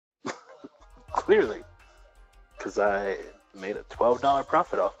clearly, because I made a $12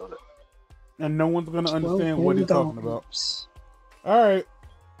 profit off of it. And no one's gonna understand what he's talking about. All right.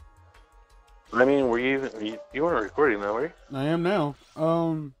 I mean, were you weren't recording though, were you? I am now.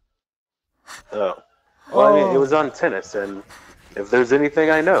 Oh. Well, I mean, it was on tennis, and if there's anything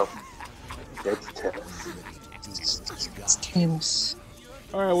I know, it's tennis. It's tennis.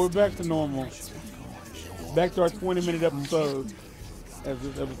 All right, we're back to normal. Back to our 20-minute episode. As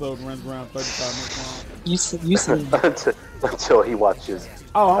this episode runs around 35 minutes long. You said until he watches.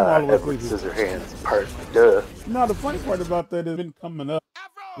 Oh, I'm all the way Edward Scissorhands part. Duh. No, the funny part about that has been coming up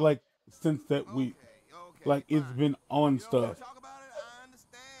like since that week. Like it's been on stuff.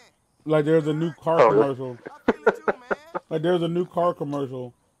 Like there's a new car commercial. Like there's a new car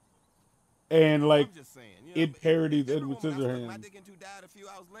commercial, and like it parodies Edward Scissorhands.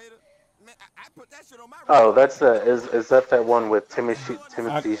 Oh, that's is that one with Timothy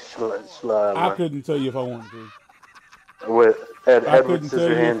Schlemm? I couldn't tell you if I wanted to. With Edward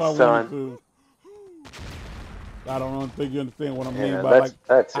Scissorhands' son. I don't think you understand what I mean Yeah, by like.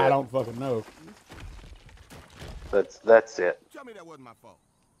 That's I it. don't fucking know. That's it. Tell me that wasn't my fault.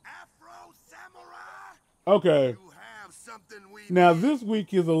 Afro Samurai. Okay. You have something we Now need. this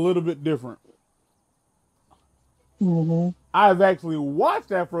week is a little bit different. Mm-hmm. I've actually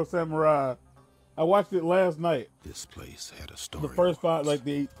watched Afro Samurai. I watched it last night. This place had a story. The first five, like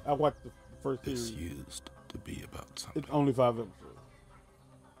I watched the first This series. used to be about something. It's only 5 episodes.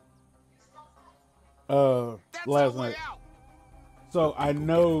 Last night. So I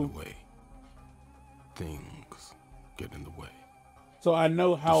know. Things get in the way. So I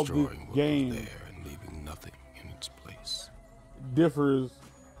know how this Destroying what game was there and leaving nothing in its place. differs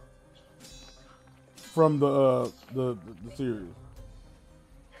from the series.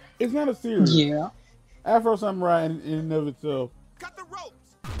 It's not a series. Yeah. Afro Samurai in and of itself. Cut the ropes.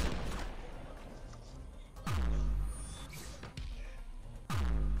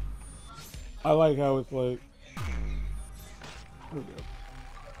 I like how it's like.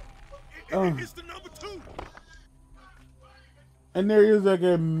 It's the number 2. And there is like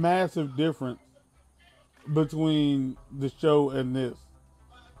a massive difference between the show and this.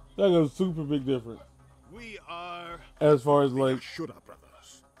 Like a super big difference We are as far as like Shut up,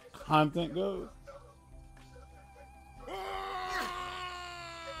 brothers. content goes.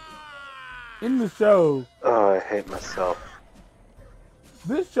 In the show, Oh, I hate myself.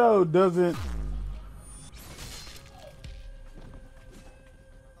 this show doesn't.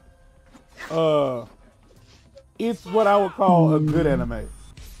 It's what I would call a good anime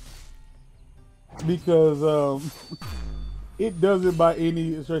because it doesn't by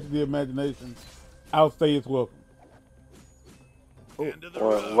any stretch of the imagination outstay its welcome. Well,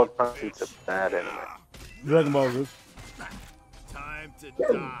 what constitutes a bad anime? Dragon Ball Z. Time to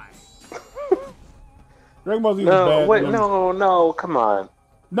die. Dragon Ball Z is No, bad. wait, no, come on.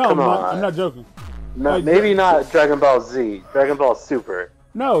 No, come I'm not joking. No, Like, maybe not Dragon Ball Z. Dragon Ball Super.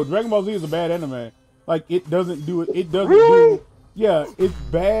 No, Dragon Ball Z is a bad anime. Like it doesn't do it. It doesn't Really? do. Yeah, it's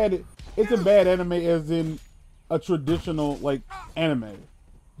bad. It's a bad anime, as in a traditional like anime.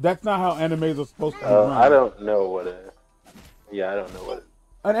 That's not how animes are supposed to be run. I don't know what it. Yeah, I don't know what it.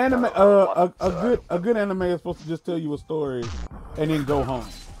 An anime, a good anime is supposed to just tell you a story and then go home.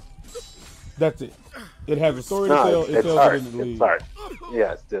 That's it. It has a story to tell. No, It it's tells art. it in the lead. It's art.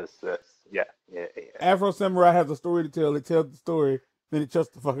 Yes, this. Yeah. Afro Samurai has a story to tell. It tells the story, then it shuts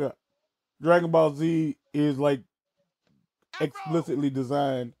the fuck up. Dragon Ball Z is like explicitly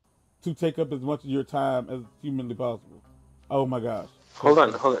designed to take up as much of your time as humanly possible. Oh my gosh. Hold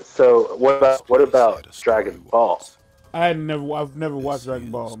on. So what about Dragon Ball? I've never watched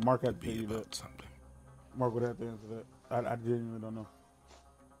Dragon Ball. Mark had to tell you that. Something. Mark would have to answer that. I genuinely don't know.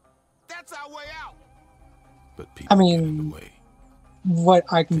 That's our way out. But people I get in mean, the way. what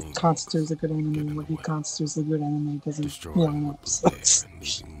I can constitute as a good anime, what he constitutes as a good anime doesn't, Destroying you know, what was so there and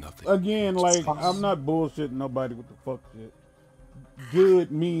leaving nothing. Again, like fine. I'm not bullshitting nobody with the fuck shit.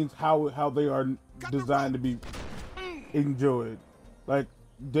 Good means how they are designed to be enjoyed. Like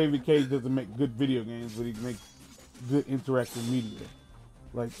David Cage doesn't make good video games, but he makes good interactive media.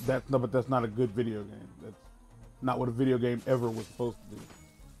 Like that's not a good video game. That's not what a video game ever was supposed to do.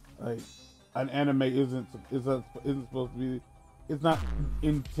 Like an anime isn't supposed to be. It's not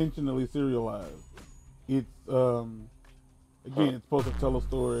intentionally serialized. It's again, it's supposed to tell a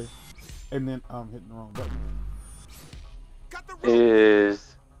story, and then I'm hitting the wrong button.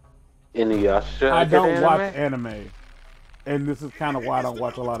 Is Inuyasha? I a good don't watch anime? anime, and this is kind of why I don't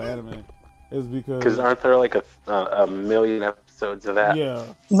watch a lot of anime. Is because Because aren't there like a million episodes of that? yeah,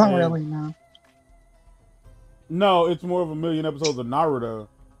 not and- really, no. No, it's more of a million episodes of Naruto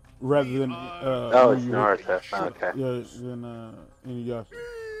rather than Oh, it's Naruto. Okay. than Inuyasha.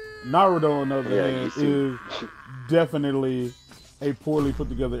 Naruto, on the other Yeah, hand, you see. is definitely a poorly put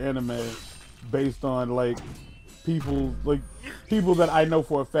together anime based on like people that I know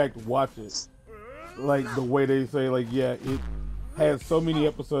for a fact watch it. Like the way they say, like, yeah, it has so many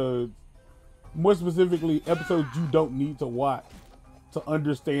episodes. More specifically, episodes you don't need to watch to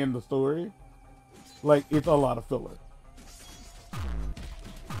understand the story. Like, it's a lot of filler.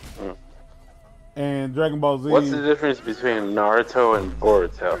 And Dragon Ball Z. What's the difference between Naruto and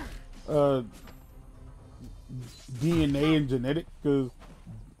Boruto? DNA and genetics, because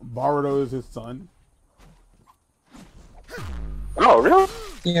Boruto is his son. Oh, really?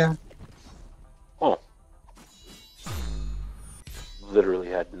 Yeah. Oh. Literally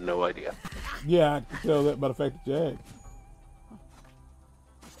had no idea. Yeah, I can tell that by the fact that you asked.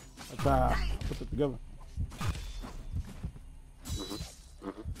 That's how I put it together.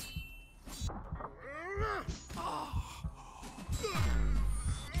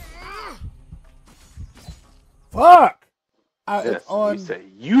 Fuck! Yes, It's on. you say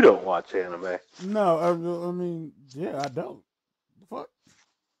you don't watch anime. No, I mean, yeah, I don't. Fuck.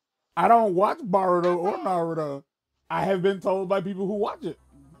 I don't watch Boruto or Naruto. I have been told by people who watch it.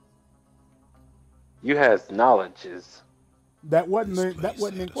 You has knowledges. That wasn't This that place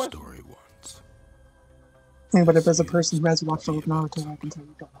wasn't in had a question. story once. Yeah, but if there's a person who has watched all of Naruto, I can tell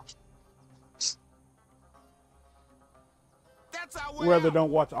you don't watch it. That's our Rather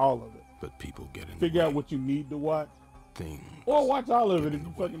don't watch all of it. But people get in Figure the out way. what you need to watch, Things or watch all of it get if in you the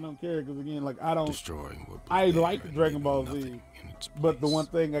way. fucking don't care. Because again, like I don't. Destroying what was I there like and Dragon leaving Ball Z, nothing in its but the place. one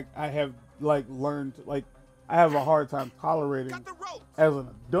thing I have like learned, like I have a hard time tolerating Got the rope. as an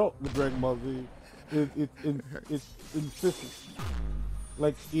adult with Dragon Ball Z is it's insistent.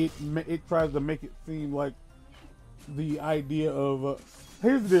 Like it tries to make it seem like the idea of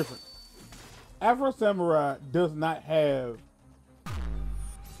here's the difference. Afro Samurai does not have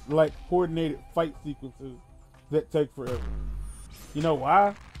like coordinated fight sequences that take forever. You know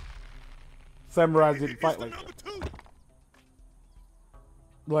why? Samurais didn't fight like that.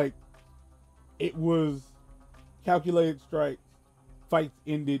 Like, it was calculated strikes, fights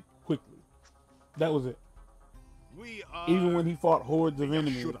ended quickly. That was it. Even when he fought hordes of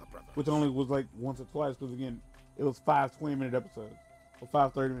enemies, which only was like once or twice, because again, it was 5 20-minute episodes, or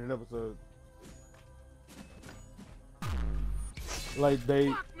 5 30-minute episodes. Like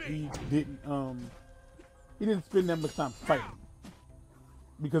he didn't spend that much time fighting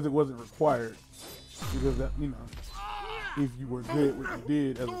because it wasn't required. Because that, you know, if you were good at what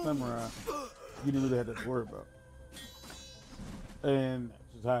you did as a samurai, you didn't really have that to worry about. And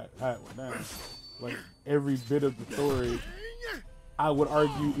that's just how it went down. Like every bit of the story, I would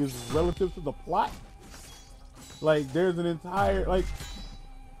argue, is relative to the plot. Like there's an entire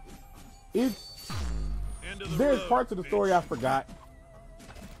there's parts of the story I forgot.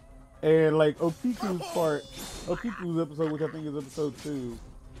 And like Okiku's episode, which I think is episode 2,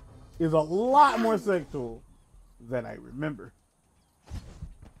 is a lot more sexual than I remember.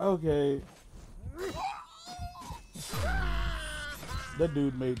 Okay. That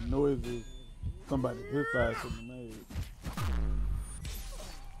dude made noises somebody his size shouldn't have made.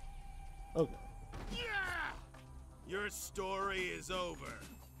 Okay. Your story is over.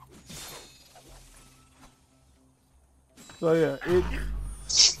 So yeah,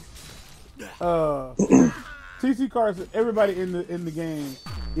 TC Carson, everybody in the game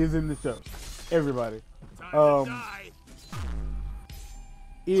is in the show. Everybody. Time to die.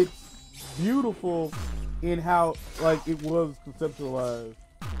 It's beautiful in how like it was conceptualized.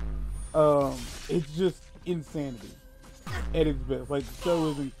 It's just insanity at its best. Like the show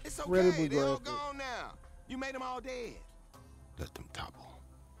is It's incredibly okay. They're all graphic. gone now. You made them all dead. Let them topple.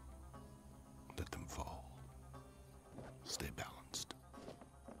 Let them fall. Stay balanced.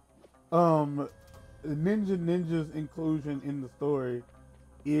 Ninja's inclusion in the story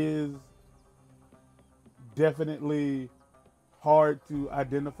is definitely hard to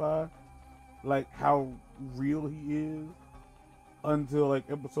identify, like how real he is, until like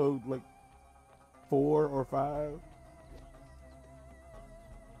episode like 4 or 5.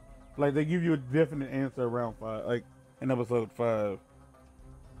 Like they give you a definite answer around 5, like in episode 5,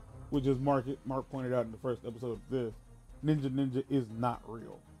 which is Mark pointed out in the first episode of this. Ninja is not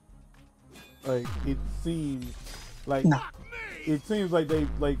real. Like it seems like they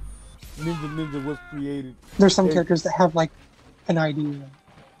like Ninja was created. There's some characters that have like an idea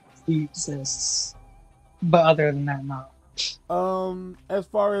he exists, but other than that, no. As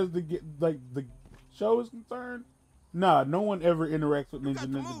far as the show is concerned, nah, no one ever interacts with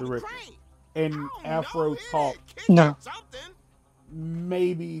Ninja directly. And Afro talk. No.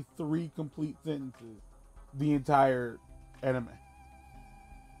 maybe 3 complete sentences the entire anime.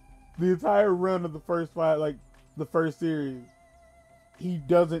 The entire run of the first 5, like the first series, he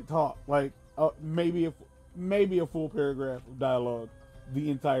doesn't talk. Like maybe a full paragraph of dialogue the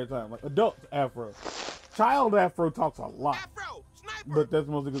entire time. Like adult Afro, child Afro talks a lot, Afro, sniper, but that's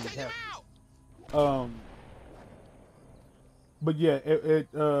mostly because of take him Patchy. out. But yeah,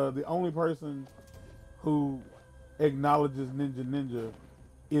 the only person who acknowledges Ninja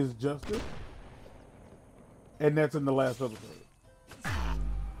is Justice, and that's in the last episode.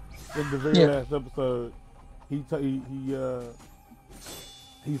 In the very last episode, he said,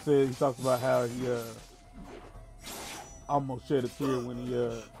 he talks about how he almost shed a tear when he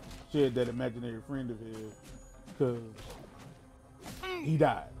shed that imaginary friend of his because he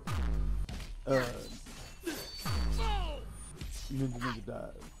died. Ninja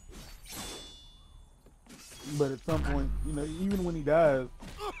died. But at some point, you know, even when he dies,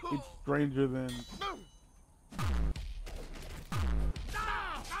 it's stranger than.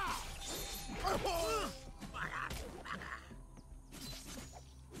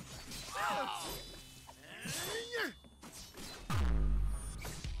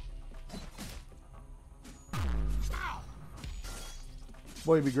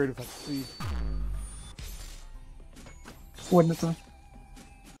 Boy, it'd be great if I could see. Wouldn't it though?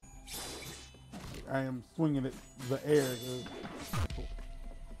 I am swinging at the air.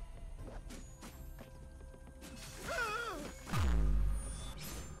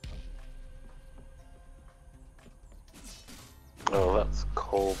 Oh, that's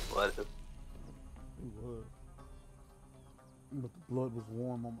cold-blooded. It was. But the blood was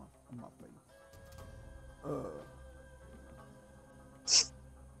warm on my face.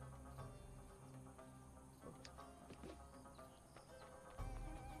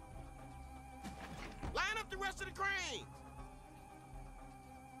 Line up the rest of the cranes.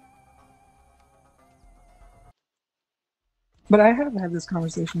 But I have had this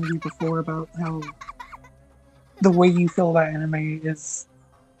conversation with you before about how the way you feel about anime is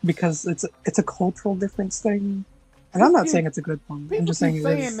because it's a cultural difference thing, and I'm not saying it's a good one. I'm just saying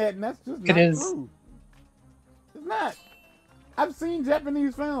that, and that's just not true. It's not. I've seen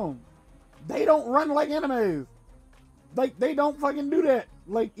Japanese films. They don't run like animes. Like they don't fucking do that.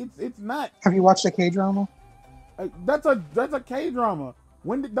 Like it's not. Have you watched a K-drama? That's a K-drama.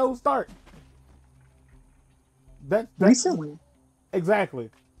 When did those start? That's recently.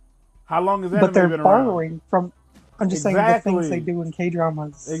 Exactly. How long has anime but they're been borrowing around? from. I'm just saying the things they do in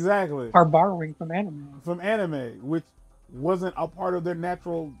K-dramas. Exactly. Are borrowing from anime. From anime, which wasn't a part of their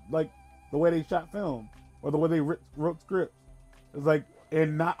natural, like the way they shot film or the way they wrote scripts. It's like,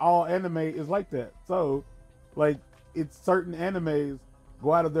 and not all anime is like that. So, like, it's certain animes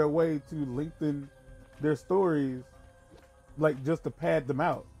go out of their way to lengthen their stories, like just to pad them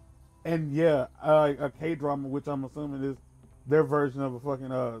out. And yeah, a K-drama, which I'm assuming is their version of a fucking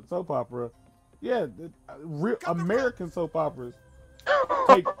soap opera. Yeah, real American soap operas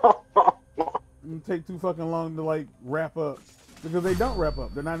take too fucking long to like wrap up because they don't wrap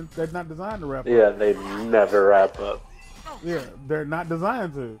up. They're not designed to wrap up. Yeah, they never wrap up. Yeah, they're not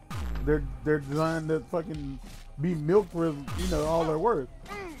designed to. They're designed to fucking be milked for all their worth.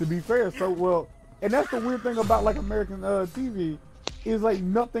 To be fair, so well, and that's the weird thing about like American TV is like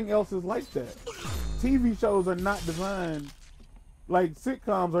nothing else is like that. TV shows are not designed. Like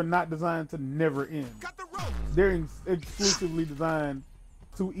sitcoms are not designed to never end. They're exclusively designed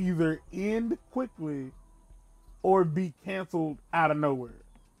to either end quickly or be canceled out of nowhere.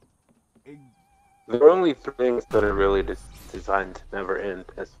 There are only 3 things that are really designed to never end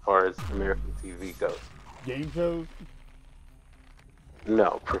as far as American TV goes. Game shows?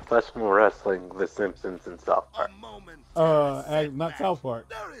 No, professional wrestling, The Simpsons, and South Park. Not South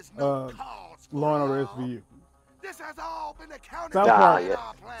Park. Law and Order SVU. This has all been accounted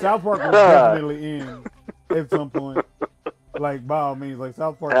South Park will definitely end at some point. Like by all means, like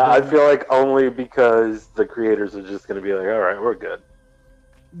South Park. I feel like only because the creators are just gonna be like, all right, we're good.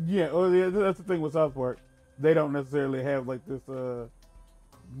 Yeah, that's the thing with South Park. They don't necessarily have like this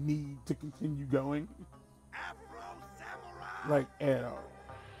need to continue going, like at all.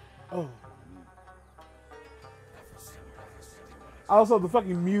 Oh. Also, the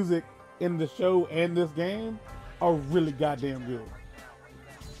fucking music in the show and this game are really goddamn good.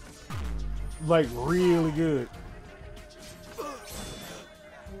 Like, really good.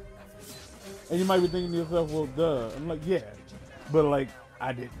 And you might be thinking to yourself, well, duh. I'm like, yeah. But, like,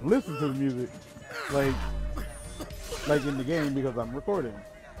 I didn't listen to the music, like in the game because I'm recording.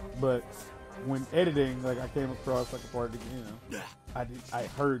 But when editing, like I came across like a part of the, you know, I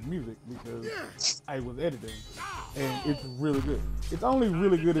heard music because I was editing, and it's really good. It's only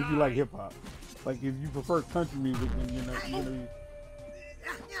really good if you like hip hop. Like if you prefer country music, then you're gonna be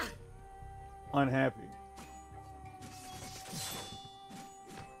unhappy.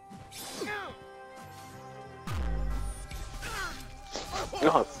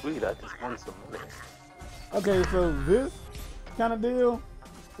 Oh, sweet! I just won some money. Okay, so this kind of deal,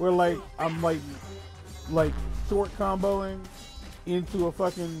 where like I'm like short comboing into a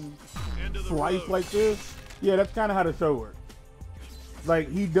fucking slice like this. Yeah, that's kind of how the show works. Like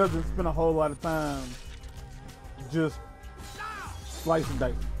he doesn't spend a whole lot of time just slicing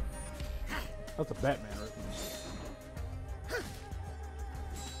dice. That's a Batman right there.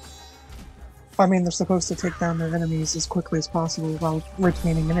 I mean, they're supposed to take down their enemies as quickly as possible while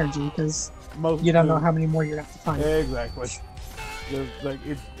retaining energy, because you don't know how many more you have to find. Exactly. Just like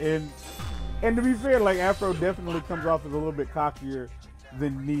it's and to be fair, like Afro definitely comes off as a little bit cockier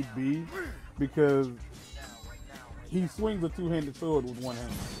than need be, because he swings a two-handed sword with one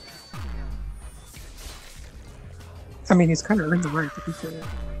hand. I mean, he's kind of earned the right to be fair.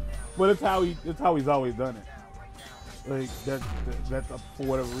 But it's how he's always done it. Like that's for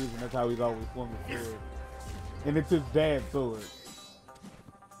whatever reason, that's how he's always swung the sword, and it's his dad's sword.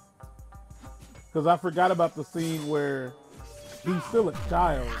 Because I forgot about the scene where he's still a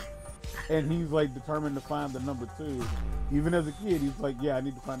child, and he's like determined to find the number 2. Even as a kid, he's like, yeah, I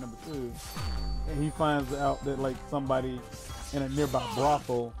need to find number 2. And he finds out that like somebody in a nearby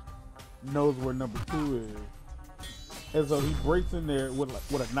brothel knows where number 2 is, and so he breaks in there with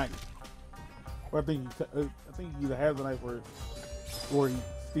a knife. Or I think he either has a knife or he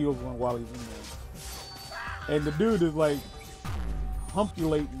steals one while he's in there. And the dude is like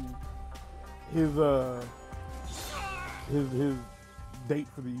humpulating his date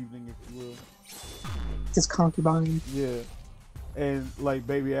for the evening, if you will. His concubine. Yeah. And like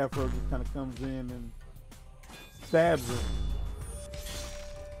baby Afro just kind of comes in and stabs him.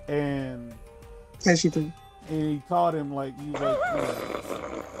 And As you do. And he taught him like he was like,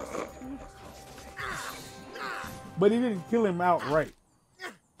 but he didn't kill him outright.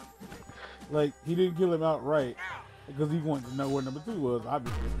 Like he didn't kill him outright because he wanted to know where number 2 was,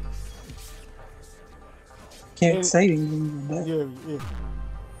 obviously. Can't say anything about that. Yeah.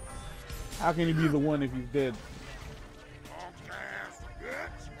 How can he be the one if he's dead?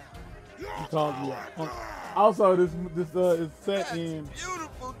 He calls me out. Also, this is set in.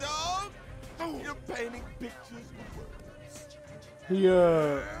 Beautiful, dog. You're painting pictures with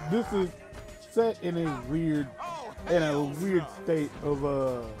words. This is set in a weird state of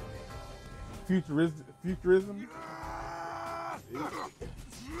futurism.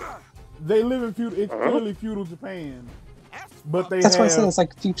 They live in it's clearly feudal Japan, but that's why I said it's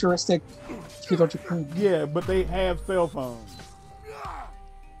like futuristic feudal Japan. Yeah, but they have cell phones.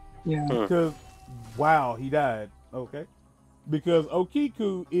 Yeah. Because wow, he died. Okay. Because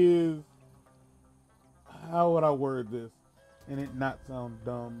Okiku is, how would I word this and it not sound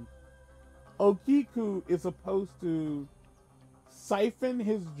dumb? Okiku is supposed to siphon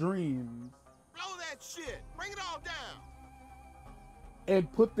his dreams. Blow that shit. Bring it all down.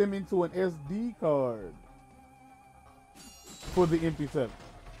 And put them into an SD card for the MP7.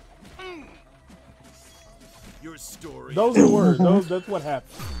 Your story. Those are the words. That's what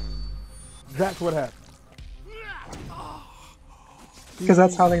happened. That's what happened. Because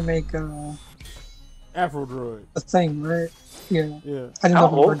that's how they make Afro Droid. a thing, right? Yeah. Yeah. I didn't How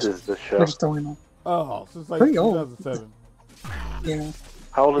know old is the show? We're just throwing them. Oh, since like Pretty old. 2007. Yeah.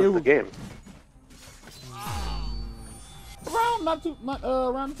 How old is the game?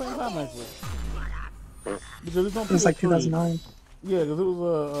 Around the same time actually. Because it's on PS3. It was like 2009. Yeah, because it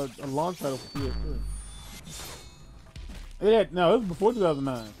was a launch title for PS3. It was before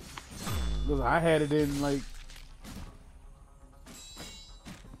 2009. Because I had it in like.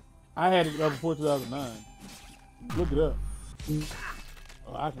 I had it before 2009. Look it up.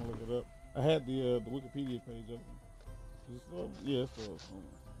 Oh, I can look it up. I had the Wikipedia page open. Yeah, it's still somewhere.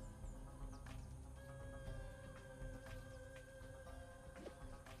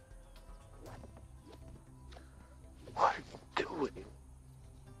 What are you doing?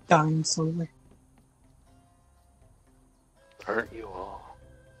 Dying slowly. Aren't you all?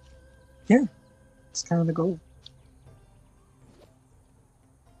 Yeah. It's kind of the goal.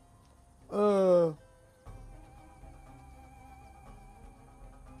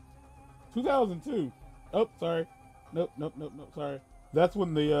 2002. Oh, sorry. Nope. Sorry. That's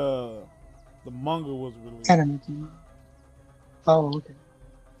when the manga was released. Anime came out. Oh, okay.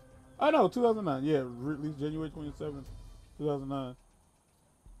 Oh no, 2009. Yeah, released January 27th, 2009.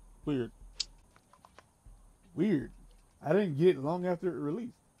 Weird. Weird. I didn't get it long after it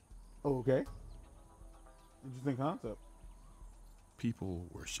released. Oh, okay. Interesting concept. People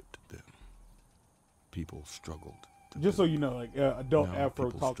worshipped them. People struggled. Just so you know, like adult Now Afro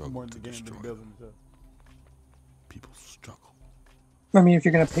people talks struggle more in the to game than he destroy does them. in the show. People struggle. I mean, if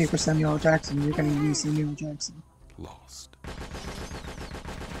you're gonna pay for Samuel L. Jackson, you're gonna use Samuel L. Jackson. Lost.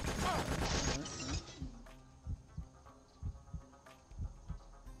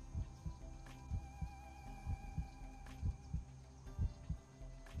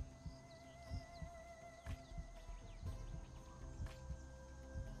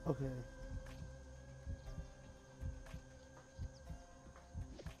 Okay.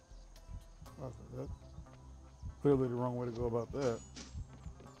 That's clearly the wrong way to go about that.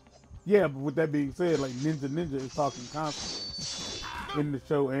 Yeah, but with that being said, like Ninja is talking constantly in the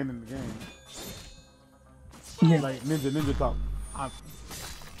show and in the game. Yeah. Like Ninja talk constantly.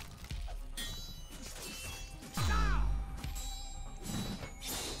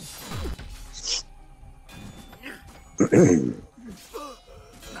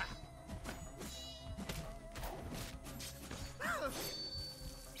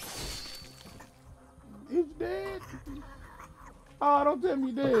 He's dead. Oh, don't tell me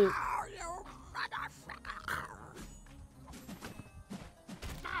he's dead.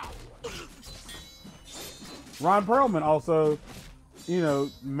 Ron Perlman also, you know,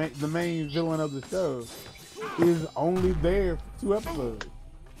 the main villain of the show, is only there for 2 episodes.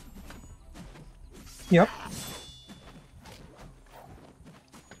 Yep.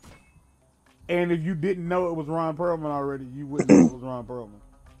 And if you didn't know it was Ron Perlman already, you wouldn't know it was Ron Perlman.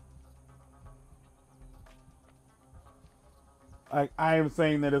 I am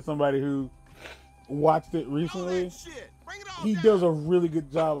saying that as somebody who watched it recently, he does a really good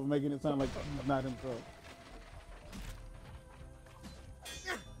job of making it sound like he's not himself.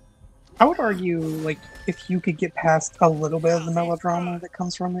 I would argue, like, if you could get past a little bit of the melodrama that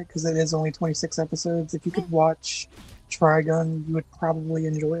comes from it, because it is only 26 episodes, if you could watch Trigun, you would probably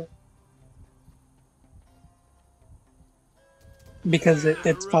enjoy it. Because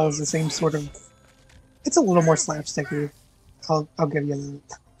it follows the same sort of... It's a little more slapsticky. I'll give you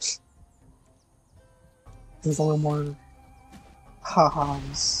that. There's a little more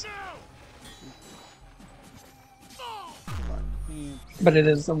ha-has. But it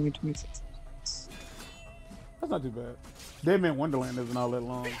is only 26 episodes. That's not too bad. Dead Man Wonderland isn't all that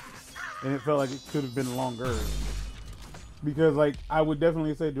long. And it felt like it could have been longer. Because, like, I would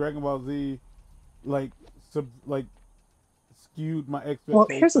definitely say Dragon Ball Z, like, skewed my expectations. Well,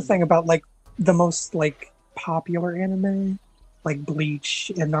 here's the thing about, like, the most, like, popular anime, like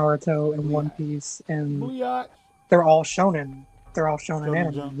Bleach and Naruto and One Piece, and Bleach. they're all shonen. They're all shonen Shonen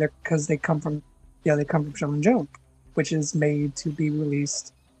anime. Jump. Because they come from Shonen Jump, which is made to be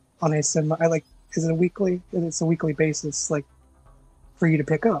released on a is it a weekly? It's a weekly basis, like, for you to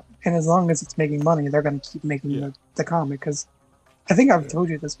pick up. And as long as it's making money, they're going to keep making the comic. Because I think I've told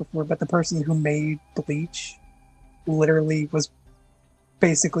you this before, but the person who made Bleach literally was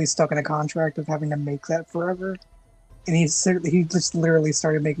basically stuck in a contract of having to make that forever. And he just literally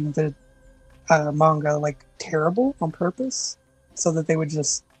started making the manga, like, terrible on purpose so that they would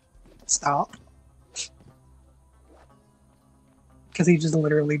just stop. Because he just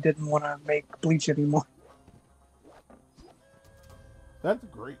literally didn't want to make Bleach anymore. That's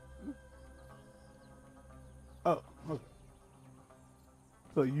great. Oh, okay.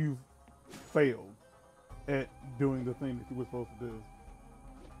 So you failed at doing the thing that you were supposed to do,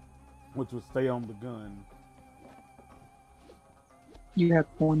 which was stay on the gun. You had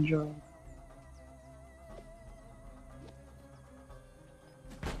one job.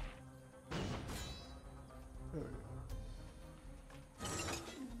 There we go.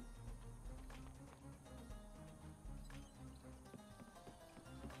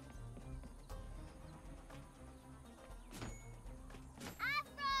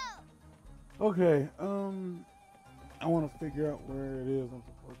 Okay, I want to figure out where it is I'm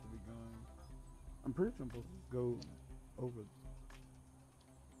supposed to be going. I'm pretty sure I'm supposed to go over.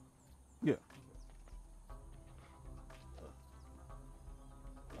 Yeah.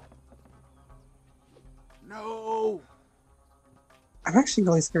 No! I'm actually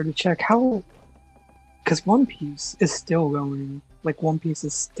really scared to check how... Because One Piece is still going. Like, One Piece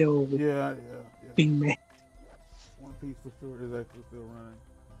is still Yeah. being made. One Piece for sure is actually still running.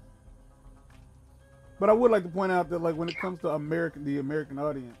 But I would like to point out that, like, when it comes to the American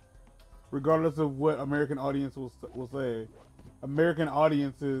audience, regardless of what American audience will say, American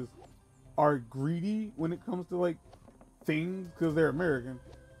audiences are greedy when it comes to, like, things because they're American.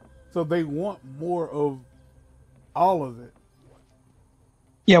 So they want more of all of it.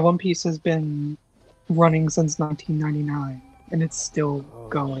 Yeah, One Piece has been running since 1999, and it's still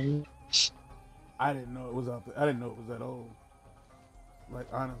going. I didn't know it was out there. I didn't know it was that old. Like,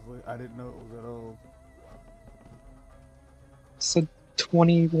 honestly, I didn't know it was that old. So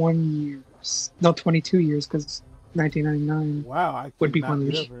 21 years. No, 22 years, because 1999 Wow, I would be cannot one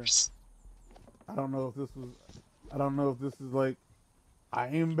of get the up here. years. I don't know if this was. I don't know if this is like I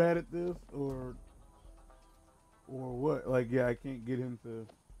am bad at this or what. Like, yeah, I can't get him to.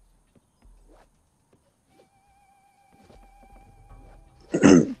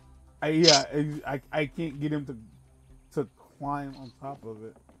 I can't get him to climb on top of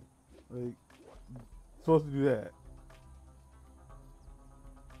it. Like, supposed to do that.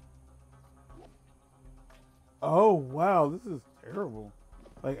 Oh wow, this is terrible.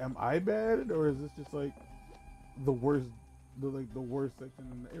 Like, am I bad or is this just like the worst, the worst section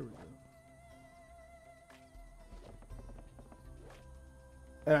in the area?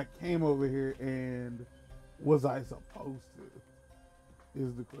 And I came over here and was I supposed to?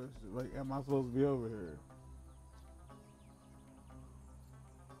 Is the question. Like, am I supposed to be over here?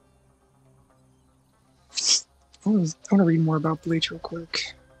 I want to read more about Bleach real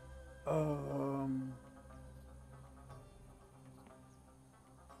quick.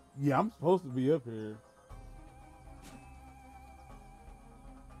 Yeah, I'm supposed to be up here.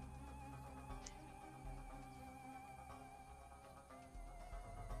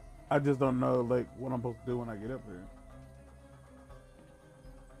 I just don't know, like, what I'm supposed to do when I get up here.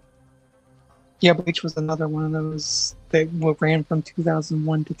 Yeah, Bleach was another one of those that ran from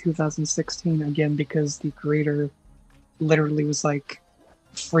 2001 to 2016 again because the creator literally was like,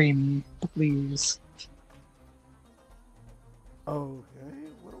 "Free me, please."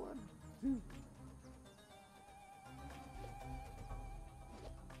 Okay, what do I do?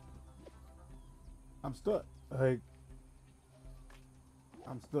 I'm stuck. Like,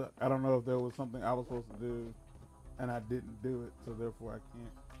 I'm stuck. I don't know if there was something I was supposed to do and I didn't do it, so therefore I can't.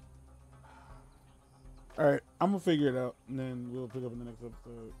 Alright, I'm gonna figure it out and then we'll pick up in the next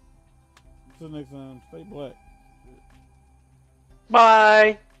episode. Until next time, stay black.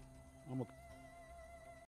 Bye.